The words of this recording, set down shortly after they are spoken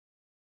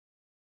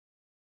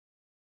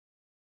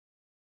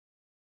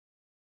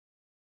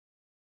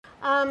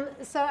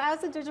So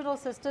as a digital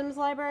systems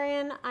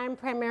librarian, I'm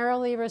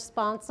primarily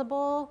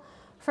responsible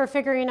for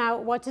figuring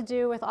out what to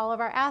do with all of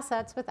our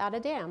assets without a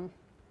dam.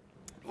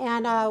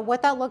 And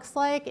what that looks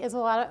like is a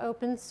lot of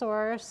open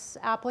source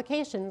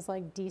applications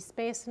like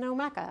DSpace and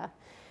Omeka.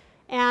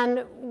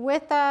 And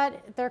with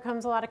that, there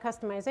comes a lot of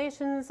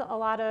customizations, a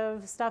lot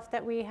of stuff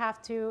that we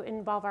have to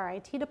involve our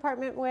IT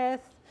department with,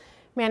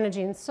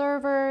 managing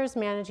servers,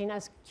 managing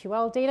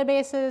SQL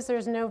databases.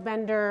 There's no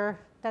vendor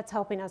that's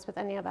helping us with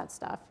any of that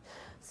stuff.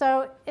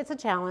 So it's a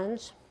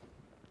challenge.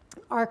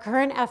 Our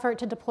current effort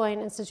to deploy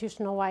an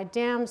institutional-wide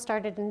dam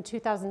started in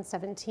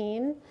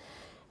 2017.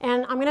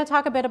 And I'm going to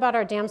talk a bit about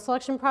our dam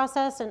selection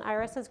process, and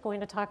Iris is going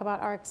to talk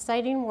about our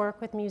exciting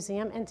work with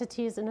museum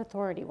entities and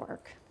authority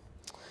work.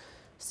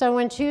 So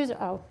I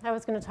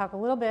was going to talk a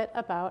little bit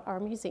about our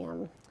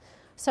museum.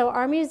 So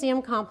our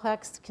museum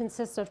complex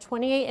consists of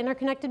 28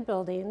 interconnected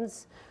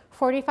buildings,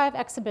 45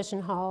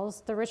 exhibition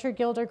halls, the Richard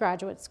Gilder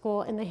Graduate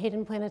School, and the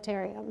Hayden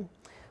Planetarium.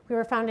 We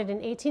were founded in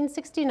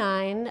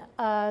 1869.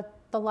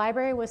 The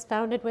library was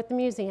founded with the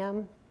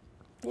museum.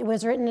 It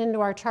was written into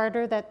our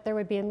charter that there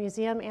would be a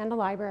museum and a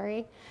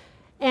library.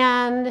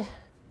 And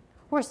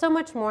we're so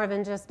much more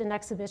than just an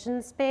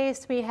exhibition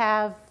space. We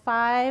have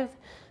 5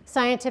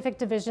 scientific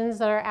divisions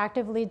that are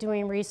actively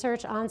doing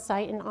research on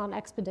site and on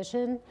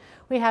expedition.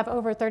 We have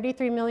over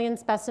 33 million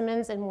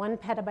specimens and 1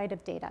 petabyte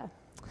of data.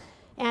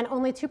 And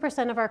only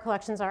 2% of our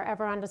collections are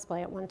ever on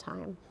display at one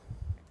time.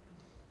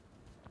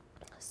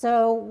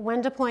 So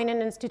when deploying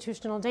an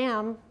institutional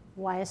dam,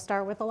 why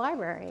start with a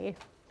library?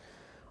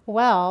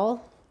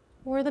 Well,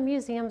 we're the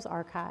museum's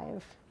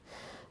archive.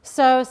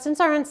 So since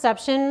our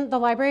inception, the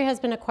library has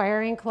been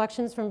acquiring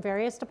collections from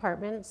various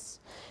departments.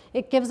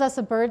 It gives us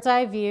a bird's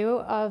eye view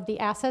of the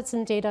assets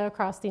and data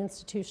across the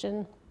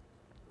institution.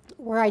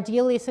 We're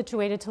ideally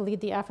situated to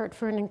lead the effort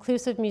for an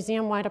inclusive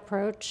museum-wide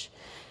approach.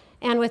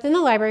 And within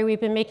the library, we've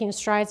been making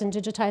strides in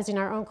digitizing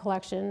our own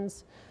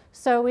collections.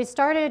 So we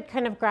started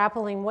kind of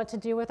grappling what to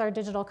do with our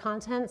digital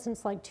content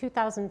since like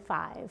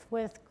 2005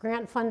 with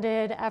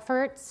grant-funded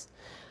efforts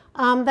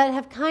that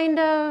have kind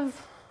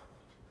of,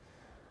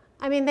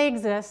 I mean, they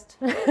exist.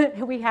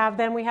 We have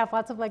them. We have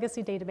lots of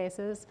legacy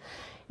databases.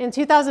 In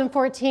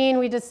 2014,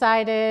 we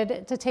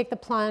decided to take the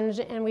plunge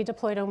and we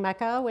deployed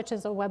Omeka, which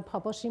is a web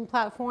publishing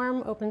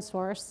platform, open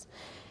source.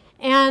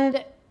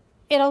 And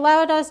it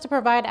allowed us to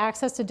provide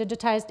access to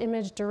digitized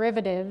image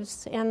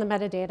derivatives and the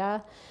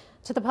metadata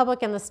to the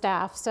public and the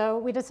staff. So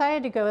we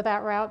decided to go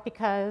that route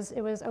because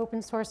it was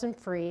open source and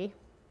free.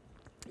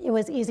 It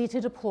was easy to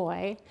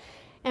deploy.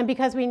 And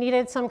because we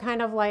needed some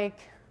kind of like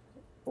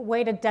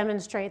way to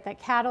demonstrate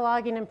that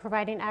cataloging and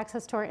providing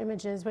access to our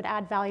images would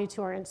add value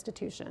to our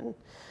institution.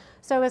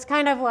 So it was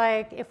kind of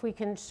like, if we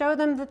can show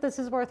them that this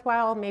is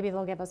worthwhile, maybe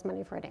they'll give us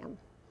money for a dam.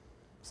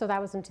 So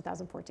that was in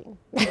 2014.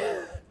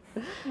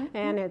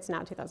 And it's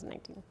now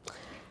 2019.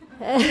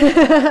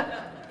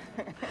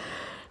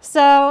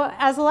 So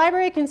as the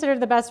library considered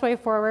the best way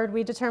forward,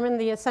 we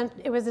determined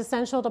it was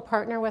essential to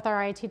partner with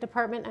our IT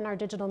department and our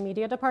digital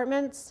media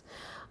departments.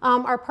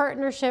 Our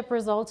partnership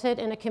resulted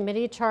in a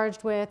committee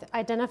charged with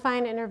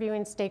identifying and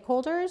interviewing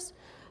stakeholders,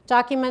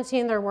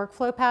 documenting their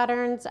workflow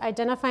patterns,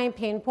 identifying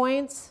pain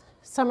points,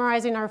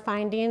 summarizing our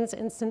findings,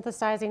 and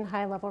synthesizing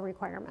high-level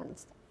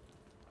requirements.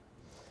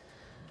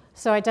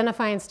 So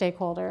identifying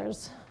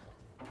stakeholders.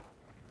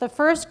 The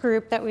first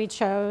group that we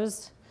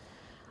chose,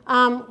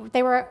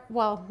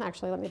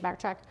 actually, let me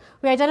backtrack.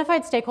 We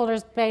identified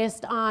stakeholders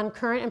based on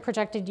current and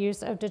projected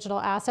use of digital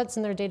assets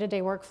in their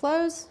day-to-day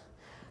workflows.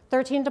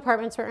 13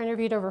 departments were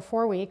interviewed over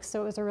 4 weeks,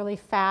 so it was a really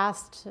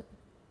fast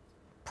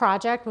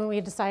project when we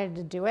decided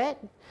to do it.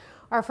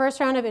 Our first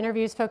round of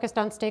interviews focused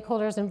on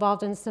stakeholders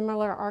involved in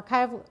similar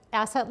archive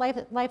asset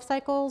life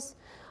cycles.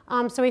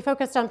 So we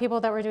focused on people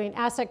that were doing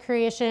asset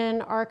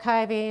creation,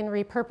 archiving,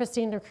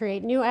 repurposing to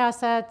create new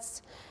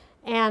assets,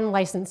 and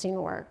licensing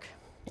work.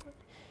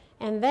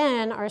 And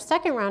then our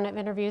second round of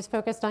interviews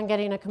focused on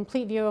getting a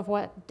complete view of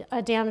what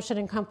a dam should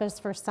encompass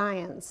for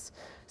science.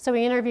 So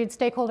we interviewed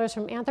stakeholders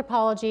from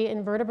anthropology,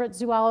 invertebrate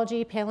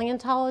zoology,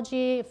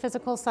 paleontology,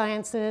 physical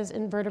sciences,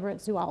 and vertebrate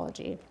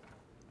zoology.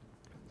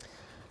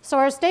 So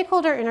our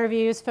stakeholder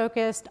interviews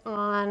focused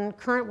on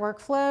current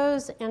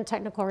workflows and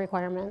technical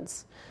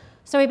requirements.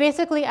 So we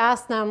basically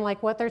asked them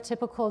like what their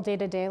typical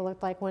day-to-day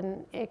looked like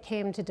when it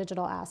came to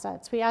digital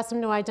assets. We asked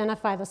them to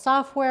identify the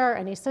software,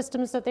 any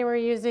systems that they were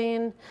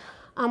using.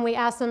 We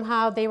asked them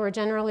how they were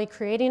generally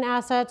creating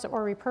assets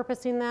or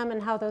repurposing them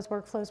and how those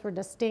workflows were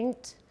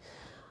distinct.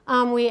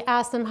 We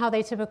asked them how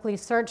they typically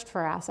searched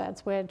for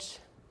assets, which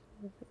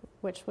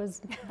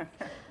was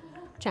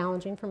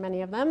challenging for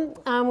many of them.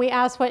 We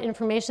asked what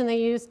information they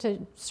used to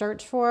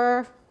search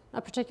for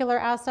a particular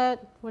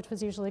asset, which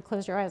was usually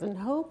close your eyes and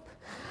hope.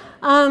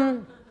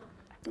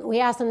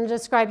 We asked them to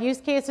describe use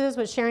cases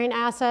with sharing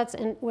assets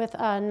with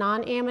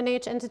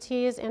non-AMNH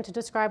entities and to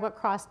describe what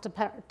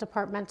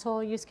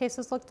cross-departmental use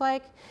cases looked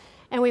like.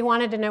 And we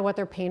wanted to know what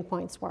their pain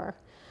points were.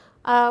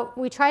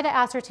 We tried to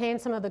ascertain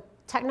some of the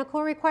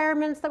technical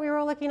requirements that we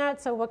were looking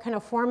at, so what kind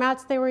of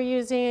formats they were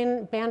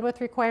using, bandwidth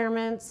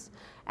requirements,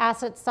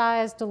 asset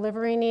size,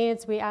 delivery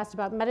needs. We asked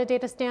about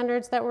metadata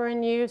standards that were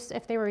in use,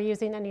 if they were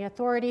using any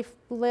authority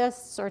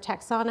lists or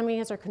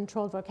taxonomies or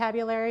controlled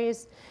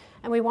vocabularies.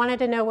 And we wanted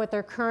to know what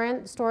their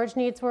current storage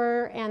needs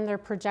were and their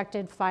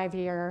projected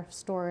 5-year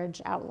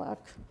storage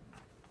outlook.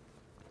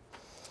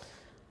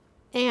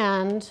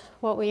 And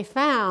what we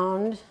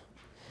found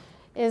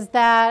is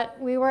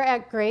that we were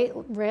at great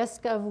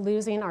risk of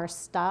losing our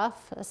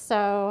stuff.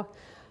 So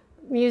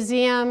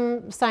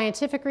museum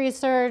scientific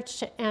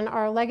research and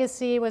our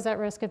legacy was at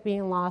risk of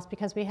being lost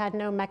because we had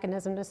no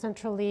mechanism to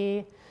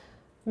centrally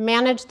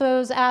manage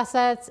those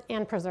assets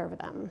and preserve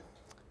them.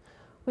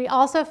 We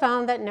also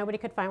found that nobody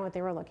could find what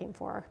they were looking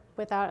for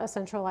without a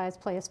centralized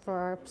place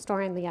for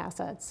storing the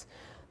assets.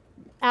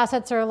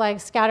 Assets are like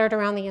scattered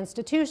around the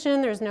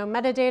institution. There's no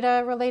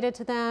metadata related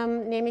to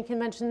them. Naming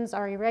conventions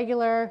are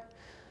irregular.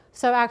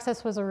 So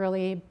access was a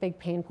really big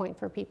pain point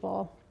for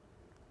people.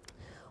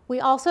 We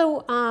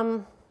also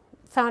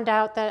found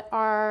out that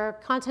our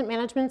content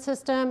management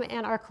system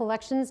and our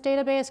collections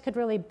database could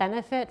really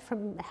benefit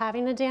from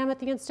having a dam at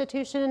the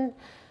institution.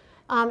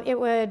 It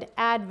would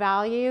add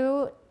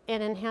value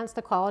and enhance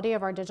the quality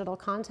of our digital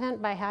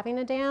content by having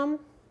a dam.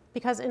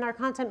 Because in our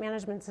content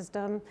management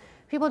system,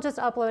 people just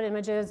upload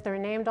images. They're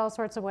named all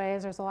sorts of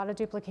ways. There's a lot of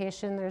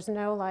duplication. There's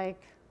no like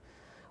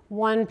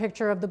one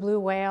picture of the blue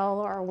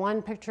whale or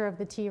one picture of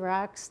the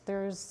T-Rex.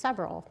 There's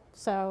several.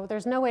 So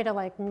there's no way to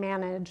like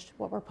manage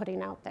what we're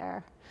putting out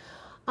there.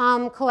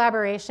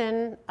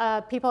 Collaboration.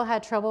 People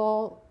had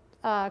trouble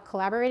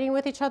collaborating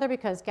with each other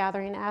because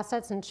gathering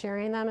assets and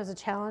sharing them is a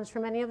challenge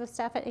for many of the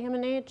staff at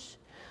AMNH.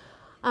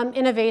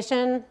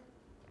 Innovation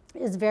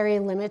is very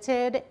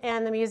limited,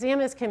 and the museum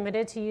is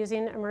committed to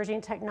using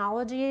emerging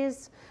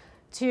technologies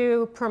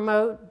to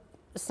promote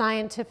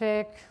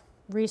scientific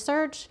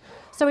research.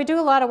 So we do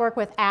a lot of work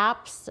with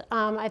apps.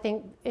 I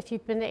think if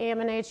you've been to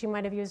AMNH, you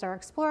might have used our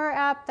Explorer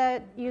app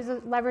that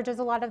leverages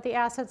a lot of the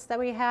assets that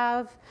we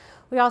have.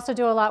 We also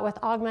do a lot with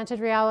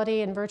augmented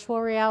reality and virtual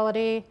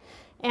reality.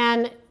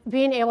 And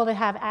being able to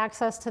have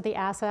access to the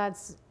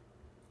assets,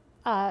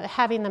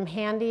 having them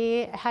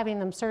handy, having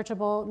them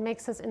searchable,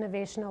 makes this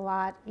innovation a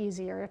lot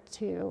easier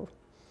to,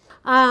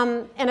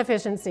 and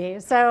efficiency.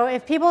 So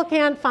if people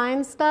can't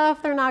find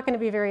stuff, they're not going to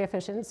be very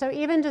efficient. So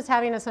even just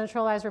having a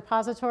centralized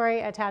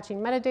repository, attaching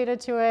metadata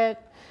to it,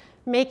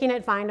 making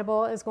it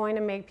findable is going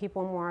to make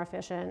people more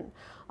efficient.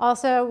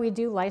 Also, we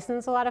do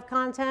license a lot of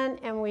content,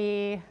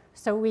 and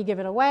so we give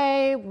it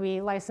away,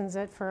 we license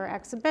it for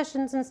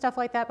exhibitions and stuff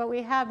like that, but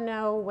we have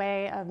no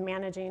way of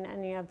managing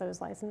any of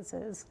those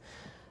licenses.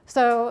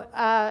 So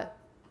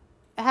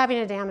having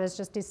a dam is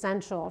just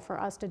essential for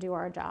us to do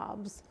our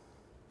jobs.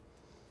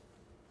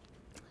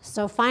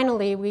 So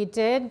finally, we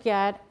did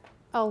get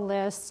a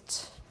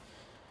list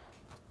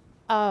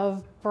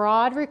of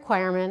broad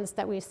requirements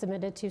that we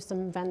submitted to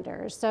some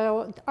vendors.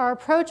 So our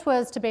approach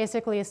was to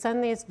basically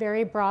send these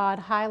very broad,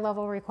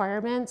 high-level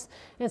requirements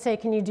and say,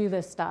 can you do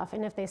this stuff?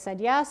 And if they said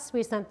yes,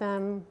 we sent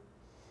them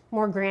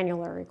more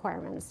granular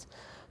requirements.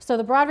 So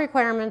the broad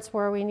requirements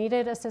were we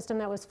needed a system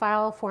that was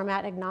file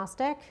format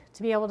agnostic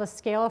to be able to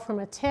scale from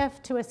a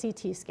TIFF to a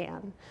CT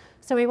scan.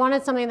 So we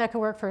wanted something that could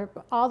work for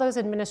all those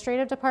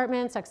administrative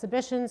departments,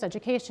 exhibitions,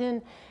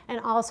 education, and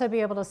also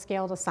be able to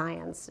scale to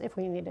science if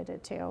we needed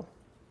it to.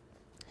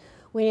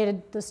 We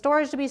needed the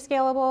storage to be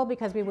scalable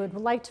because we would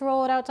like to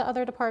roll it out to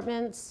other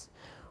departments.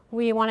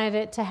 We wanted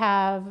it to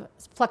have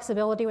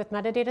flexibility with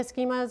metadata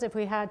schemas if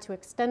we had to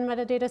extend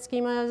metadata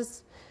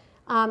schemas.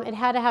 It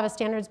had to have a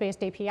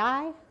standards-based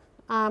API.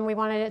 We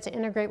wanted it to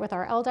integrate with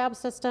our LDAP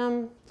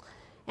system.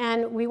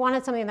 And we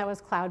wanted something that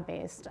was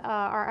cloud-based.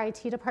 Our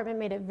IT department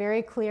made it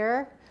very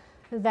clear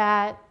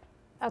that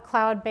a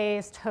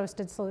cloud-based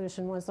hosted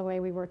solution was the way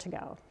we were to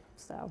go.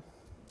 So,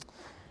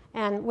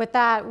 and with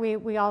that,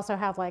 we also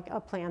have like a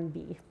plan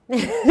B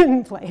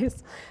in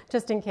place,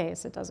 just in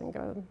case it doesn't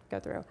go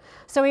through.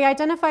 So we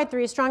identified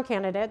 3 strong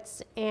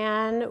candidates,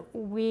 and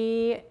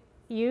we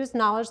used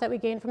knowledge that we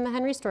gained from the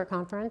Henry Stewart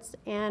Conference,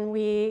 and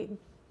we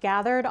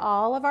gathered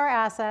all of our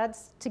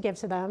assets to give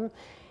to them,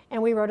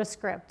 and we wrote a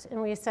script,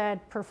 and we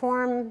said,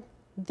 perform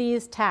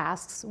these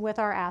tasks with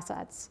our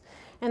assets.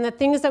 And the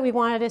things that we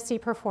wanted to see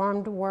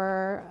performed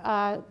were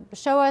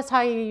show us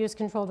how you use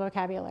controlled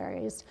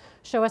vocabularies,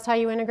 show us how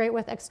you integrate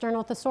with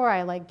external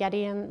thesauri like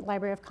Getty and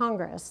Library of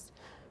Congress,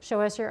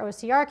 show us your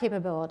OCR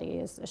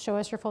capabilities, show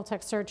us your full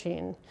text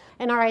searching.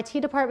 And our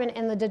IT department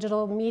and the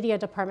digital media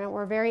department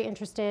were very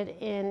interested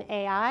in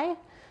AI,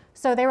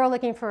 so they were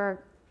looking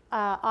for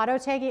auto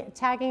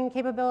tagging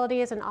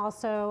capabilities and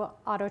also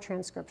auto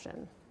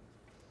transcription.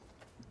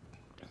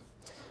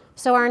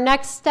 So our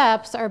next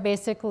steps are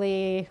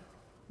basically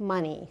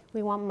money.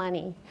 We want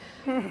money.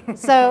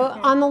 So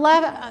on the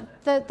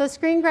left, the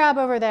screen grab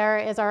over there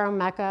is our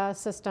Omeka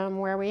system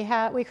where we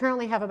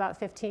currently have about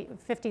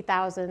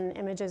 50,000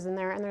 images in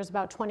there, and there's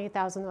about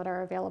 20,000 that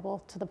are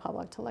available to the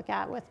public to look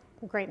at with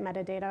great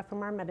metadata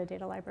from our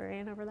metadata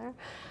librarian over there.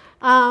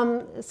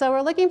 So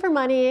we're looking for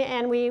money,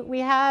 and we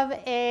have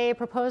a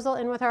proposal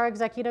in with our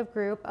executive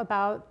group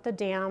about the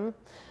dam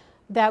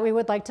that we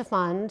would like to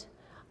fund.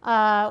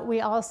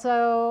 We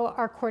also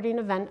are courting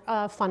event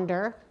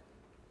funder.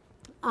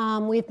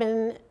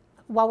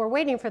 While we're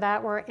waiting for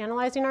that, we're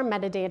analyzing our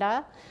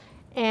metadata,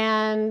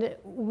 and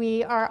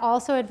we are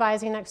also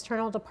advising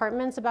external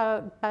departments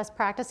about best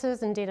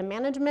practices in data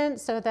management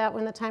so that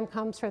when the time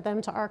comes for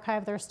them to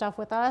archive their stuff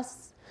with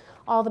us,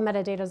 all the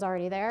metadata is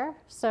already there.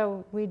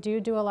 So we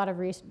do a lot of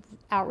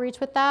outreach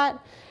with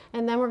that.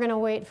 And then we're going to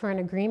wait for an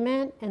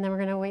agreement, and then we're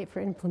going to wait for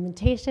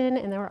implementation,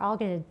 and then we're all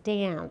going to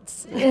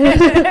dance.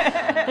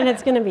 And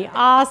it's going to be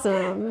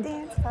awesome.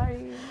 Dance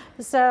party.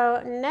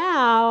 So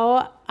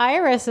now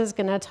Iris is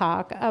going to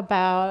talk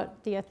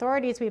about the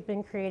authorities we've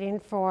been creating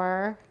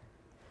for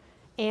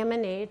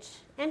AM&H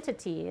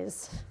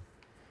entities.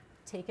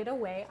 Take it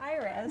away,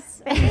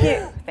 Iris. Thank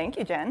you. Thank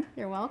you, Jen.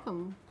 You're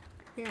welcome.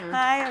 Here.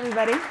 Hi,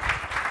 everybody.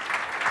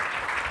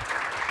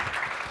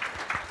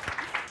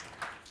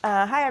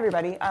 Hi,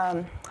 everybody.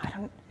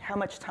 How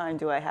much time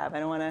do I have? I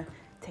don't want to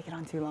take it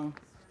on too long.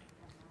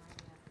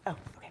 Oh,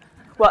 okay.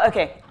 Well,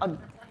 okay, I'll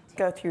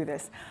go through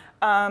this.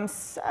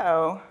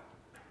 So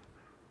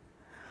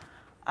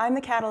I'm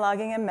the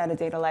cataloging and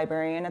metadata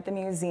librarian at the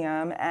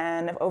museum,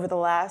 and over the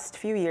last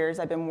few years,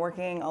 I've been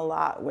working a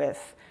lot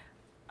with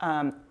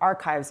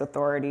archives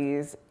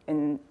authorities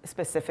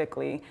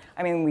specifically.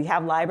 I mean, we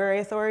have library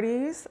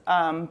authorities,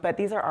 but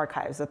these are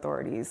archives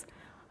authorities.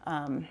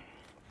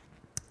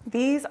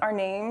 These are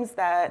names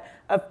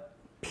of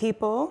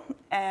people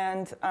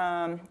and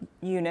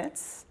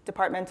units,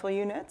 departmental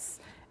units,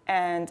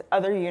 and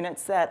other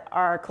units that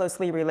are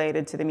closely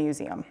related to the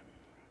museum.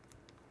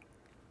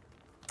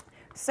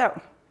 So,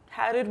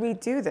 how did we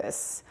do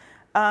this?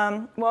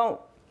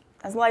 Well,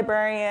 as a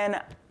librarian,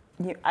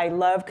 I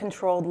love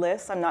controlled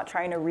lists. I'm not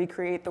trying to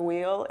recreate the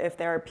wheel. If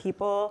there are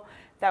people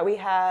that we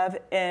have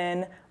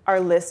in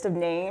our list of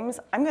names,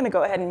 I'm going to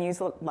go ahead and use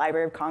the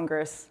Library of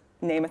Congress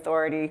name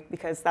authority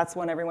because that's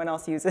one everyone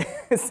else uses.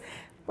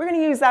 We're going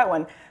to use that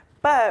one.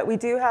 But we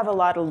do have a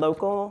lot of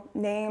local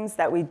names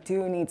that we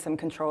do need some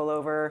control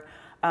over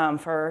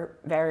for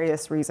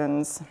various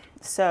reasons.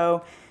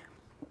 So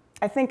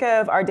I think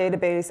of our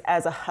database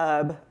as a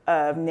hub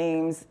of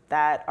names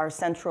that are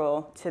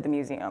central to the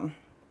museum.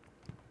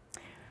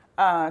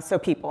 So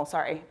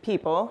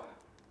people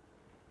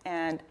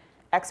and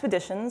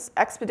expeditions.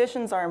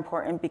 Expeditions are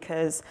important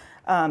because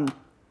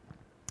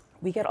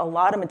we get a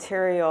lot of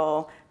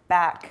material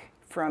back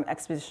from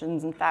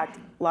expeditions. In fact,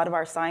 a lot of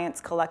our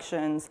science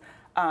collections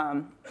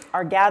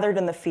are gathered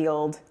in the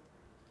field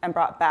and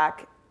brought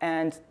back,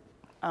 and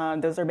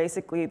those are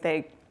basically,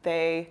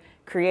 they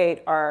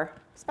create our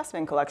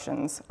specimen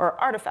collections or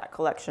artifact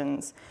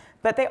collections.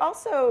 But they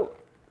also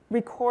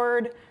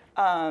record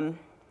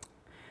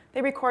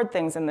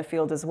things in the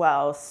field as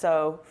well.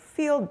 So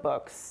field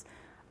books,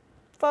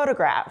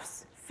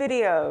 photographs,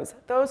 videos,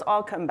 those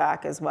all come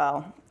back as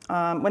well.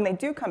 When they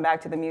do come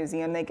back to the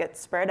museum, they get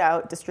spread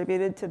out,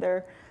 distributed to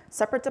their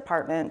separate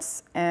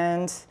departments,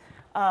 and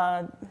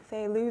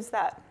they lose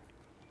that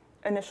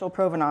initial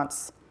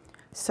provenance.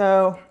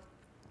 So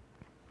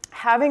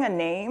having a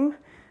name,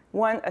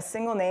 a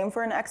single name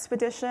for an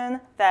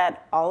expedition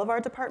that all of our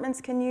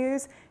departments can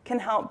use can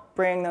help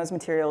bring those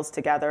materials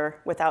together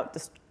without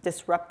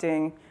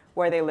disrupting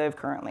where they live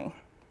currently.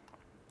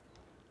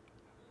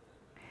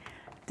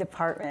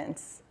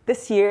 Departments.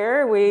 This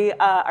year, we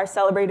are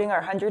celebrating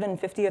our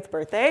 150th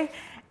birthday,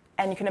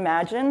 and you can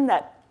imagine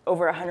that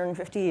over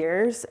 150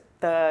 years,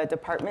 the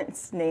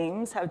department's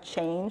names have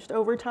changed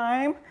over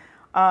time.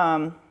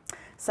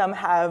 Some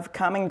have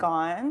come and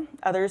gone,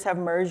 others have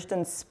merged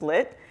and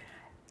split.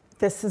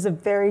 This is a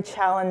very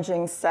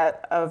challenging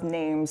set of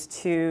names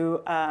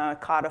to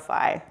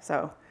codify,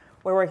 so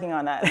we're working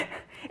on that.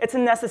 It's a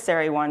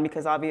necessary one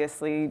because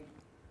obviously,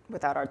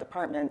 without our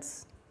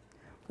departments,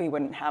 we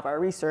wouldn't have our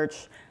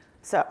research.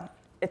 So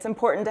it's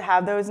important to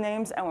have those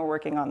names, and we're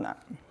working on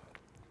that.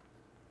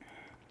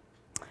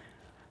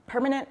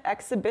 Permanent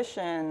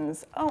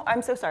exhibitions. Oh,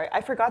 I'm so sorry.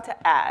 I forgot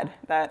to add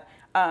that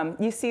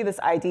you see this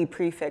ID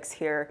prefix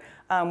here.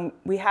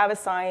 We have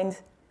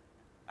assigned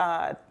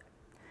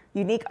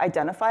unique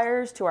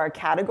identifiers to our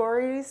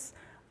categories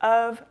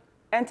of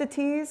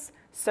entities.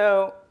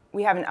 So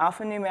we have an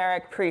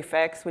alphanumeric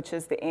prefix, which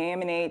is the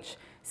AM&H,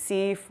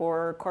 C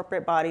for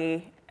corporate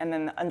body, and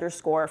then the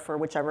underscore for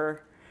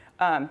whichever,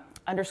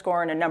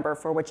 underscore and a number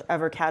for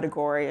whichever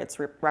category it's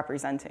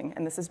representing.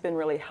 And this has been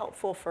really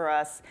helpful for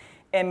us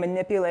in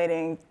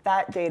manipulating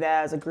that data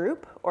as a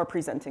group or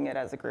presenting it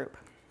as a group.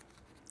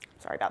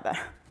 Sorry about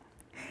that.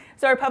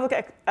 So our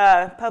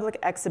public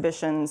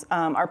exhibitions,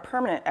 our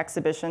permanent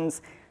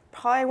exhibitions,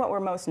 probably what we're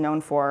most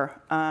known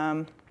for,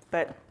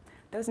 but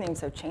those names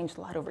have changed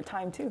a lot over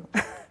time too.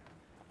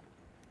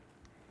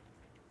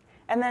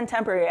 And then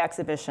temporary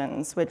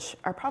exhibitions, which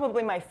are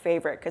probably my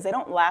favorite because they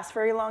don't last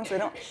very long, so they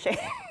don't change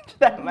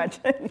that much.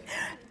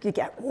 You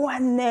get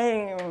one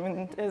name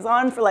and it's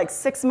on for like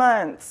 6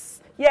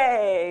 months.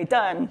 Yay,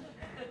 done.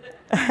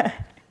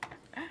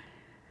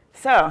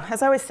 So,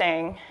 as I was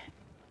saying,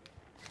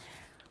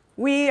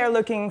 we are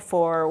looking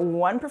for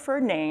one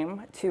preferred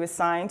name to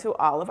assign to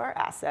all of our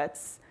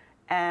assets,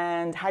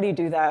 And how do you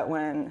do that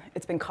when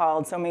it's been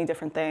called so many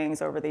different things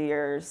over the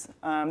years?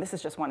 This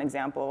is just one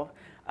example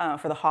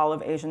for the Hall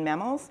of Asian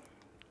Mammals.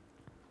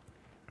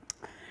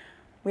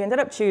 We ended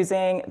up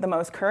choosing the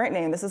most current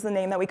name. This is the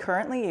name that we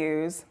currently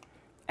use.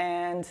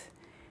 And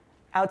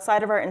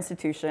outside of our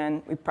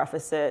institution, we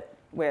preface it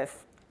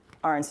with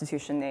our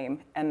institution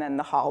name, and then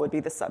the hall would be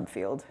the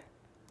subfield.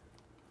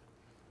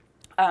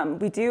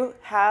 We do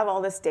have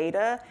all this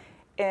data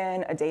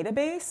in a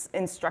database,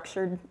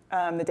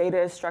 the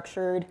data is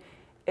structured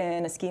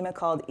in a schema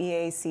called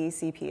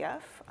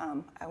EAC-CPF.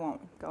 I won't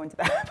go into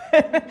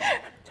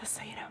that, just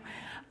so you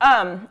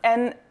know.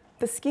 And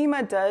the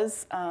schema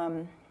does,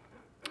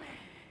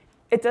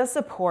 it does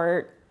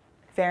support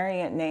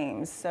variant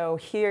names. So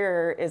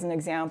here is an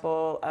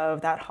example of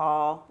that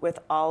hall with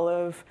all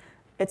of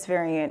its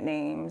variant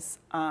names.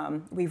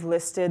 We've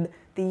listed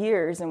the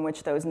years in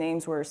which those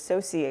names were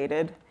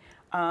associated,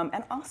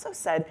 and also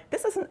said,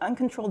 this is an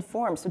uncontrolled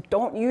form, so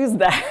don't use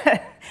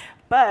that.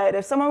 But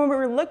if someone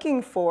were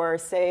looking for,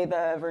 say,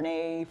 the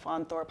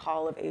Vernay-Faunthorpe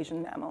Hall of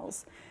Asian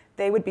Mammals,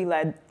 they would be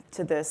led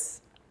to this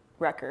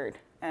record,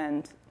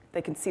 and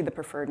they can see the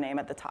preferred name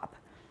at the top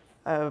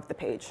of the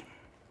page.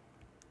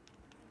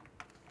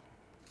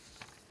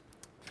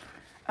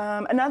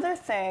 Another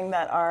thing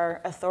that our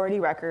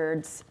authority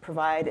records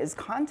provide is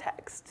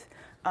context.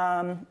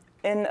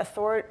 In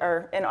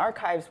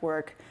archives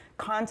work,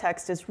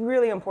 context is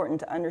really important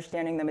to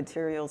understanding the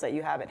materials that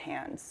you have at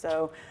hand.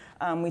 So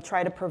we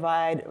try to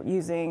provide,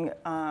 using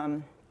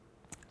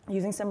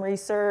some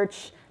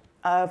research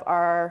of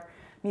our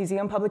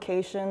museum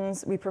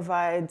publications, we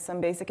provide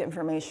some basic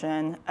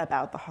information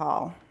about the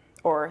hall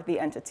or the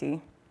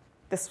entity.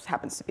 This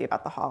happens to be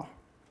about the hall.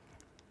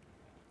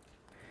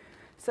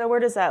 So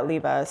where does that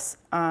leave us?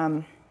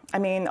 I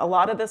mean, a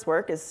lot of this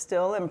work is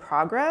still in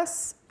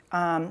progress.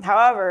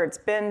 However, it's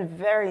been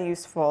very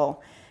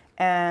useful.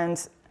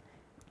 And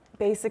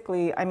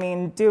basically, I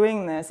mean,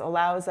 doing this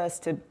allows us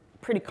to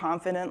pretty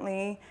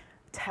confidently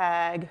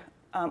tag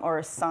or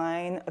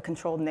assign a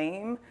controlled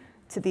name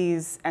to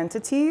these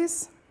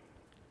entities.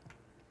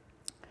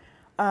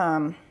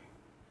 And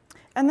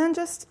then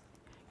just,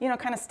 you know,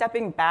 kind of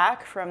stepping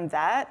back from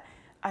that,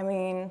 I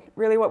mean,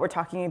 really what we're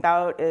talking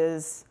about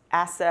is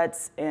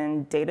assets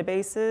in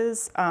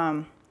databases.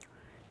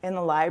 In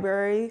the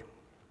library,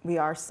 we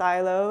are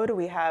siloed.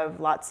 We have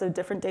lots of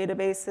different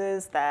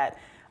databases that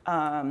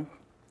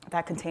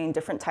contain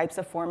different types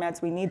of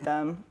formats. We need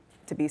them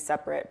to be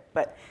separate.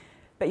 But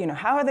you know,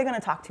 how are they going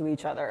to talk to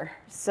each other?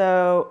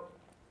 So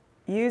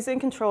using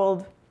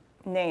controlled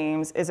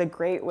names is a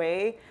great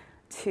way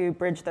to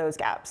bridge those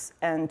gaps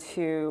and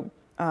to,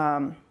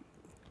 to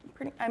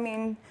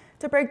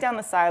break down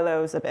the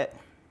silos a bit.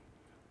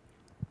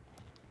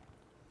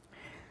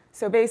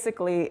 So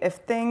basically, if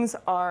things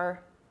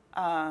are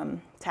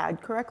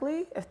tagged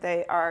correctly, if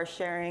they are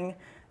sharing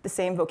the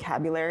same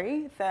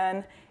vocabulary,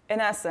 then in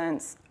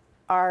essence,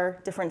 our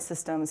different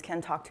systems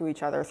can talk to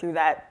each other through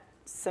that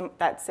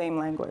same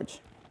language.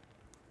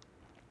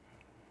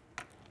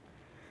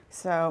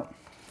 So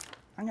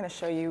I'm going to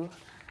show you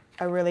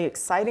a really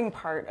exciting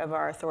part of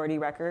our authority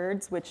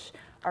records, which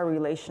are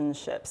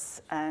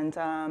relationships. And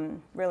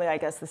really, I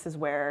guess this is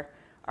where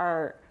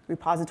our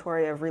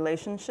repository of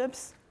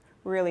relationships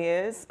really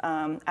is,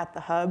 at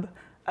the hub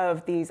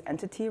of these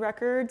entity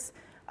records.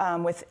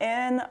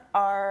 Within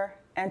our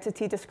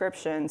entity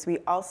descriptions, we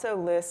also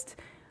list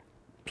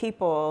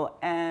people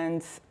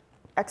and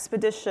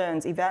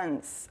expeditions,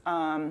 events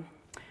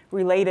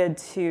related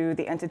to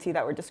the entity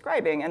that we're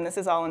describing. And this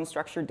is all in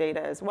structured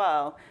data as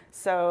well.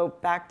 So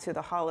back to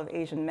the Hall of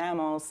Asian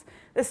Mammals,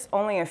 this is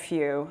only a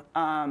few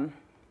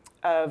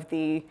of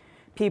the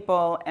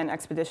people and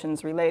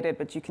expeditions related,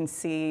 but you can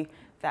see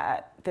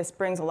that this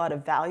brings a lot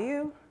of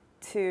value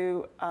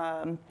to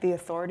the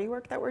authority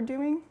work that we're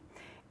doing.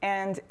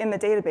 And in the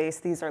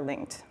database, these are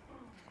linked.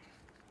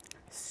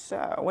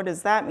 So what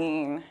does that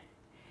mean?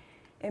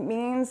 It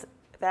means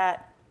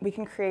that we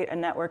can create a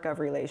network of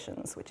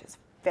relations, which is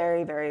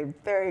very, very,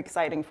 very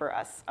exciting for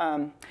us.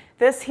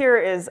 This here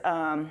is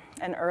an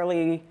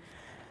early,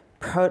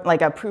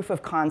 like a proof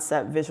of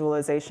concept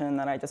visualization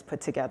that I just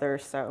put together.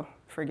 So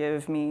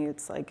forgive me,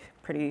 it's like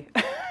pretty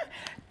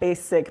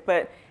basic.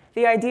 But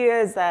the idea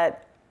is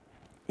that,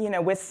 you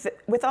know,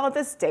 with all of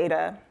this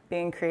data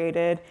being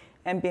created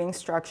and being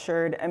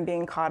structured and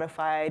being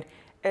codified,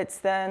 it's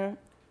then,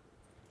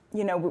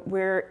 you know,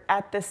 we're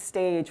at this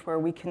stage where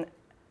we can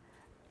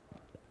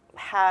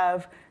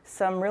have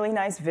some really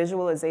nice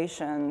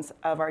visualizations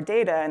of our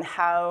data and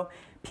how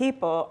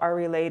people are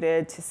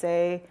related to,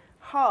 say,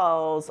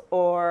 halls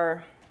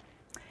or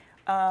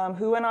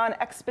who went on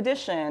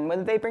expedition. What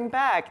did they bring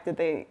back? Did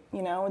they,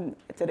 you know,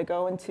 did it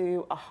go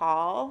into a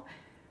hall?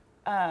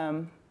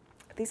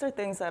 These are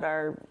things that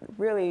are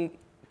really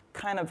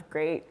kind of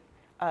great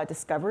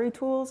discovery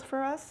tools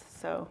for us.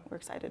 So we're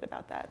excited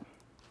about that.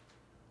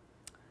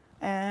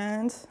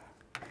 And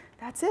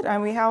that's it.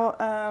 And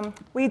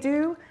we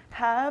do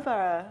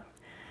have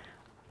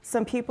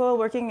some people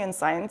working in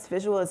science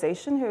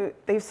visualization who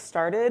they've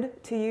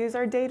started to use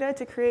our data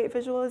to create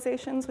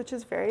visualizations, which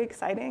is very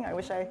exciting. I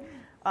wish I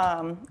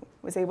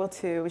was able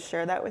to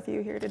share that with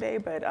you here today,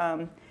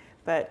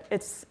 but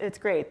it's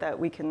great that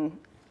we can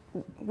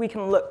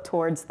look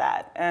towards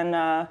that,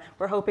 and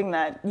we're hoping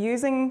that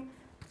using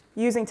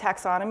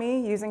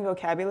taxonomy, using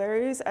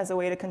vocabularies as a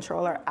way to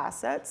control our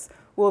assets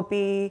will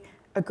be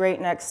a great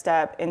next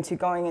step into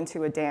going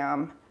into a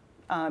dam,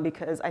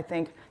 because I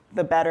think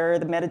the better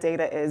the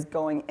metadata is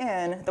going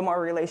in, the more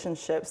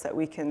relationships that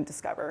we can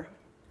discover.